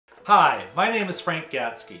Hi, my name is Frank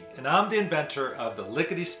Gatski, and I'm the inventor of the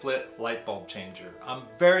Lickety Split light bulb changer. I'm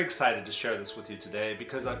very excited to share this with you today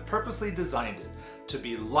because I've purposely designed it to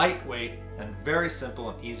be lightweight and very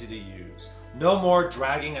simple and easy to use. No more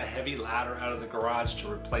dragging a heavy ladder out of the garage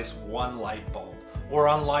to replace one light bulb, or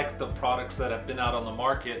unlike the products that have been out on the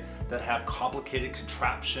market that have complicated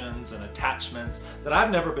contraptions and attachments that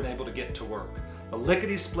I've never been able to get to work. The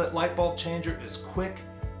Lickety Split light bulb changer is quick,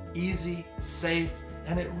 easy, safe,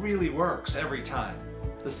 and it really works every time.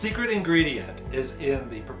 The secret ingredient is in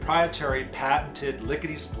the proprietary patented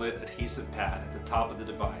Lickety Split adhesive pad at the top of the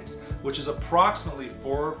device, which is approximately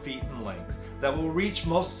 4 feet in length that will reach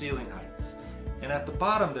most ceiling heights. And at the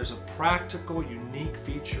bottom there's a practical, unique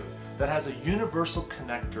feature that has a universal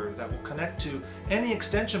connector that will connect to any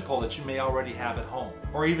extension pole that you may already have at home,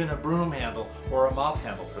 or even a broom handle or a mop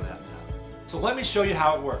handle for that matter. So let me show you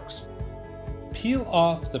how it works. Peel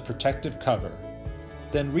off the protective cover.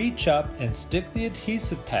 Then reach up and stick the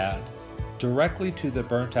adhesive pad directly to the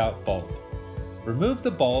burnt out bulb. Remove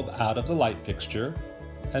the bulb out of the light fixture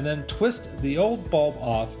and then twist the old bulb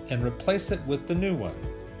off and replace it with the new one.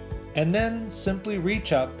 And then simply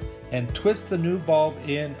reach up and twist the new bulb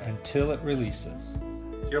in until it releases.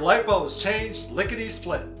 Your light bulb is changed, lickety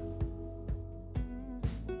split.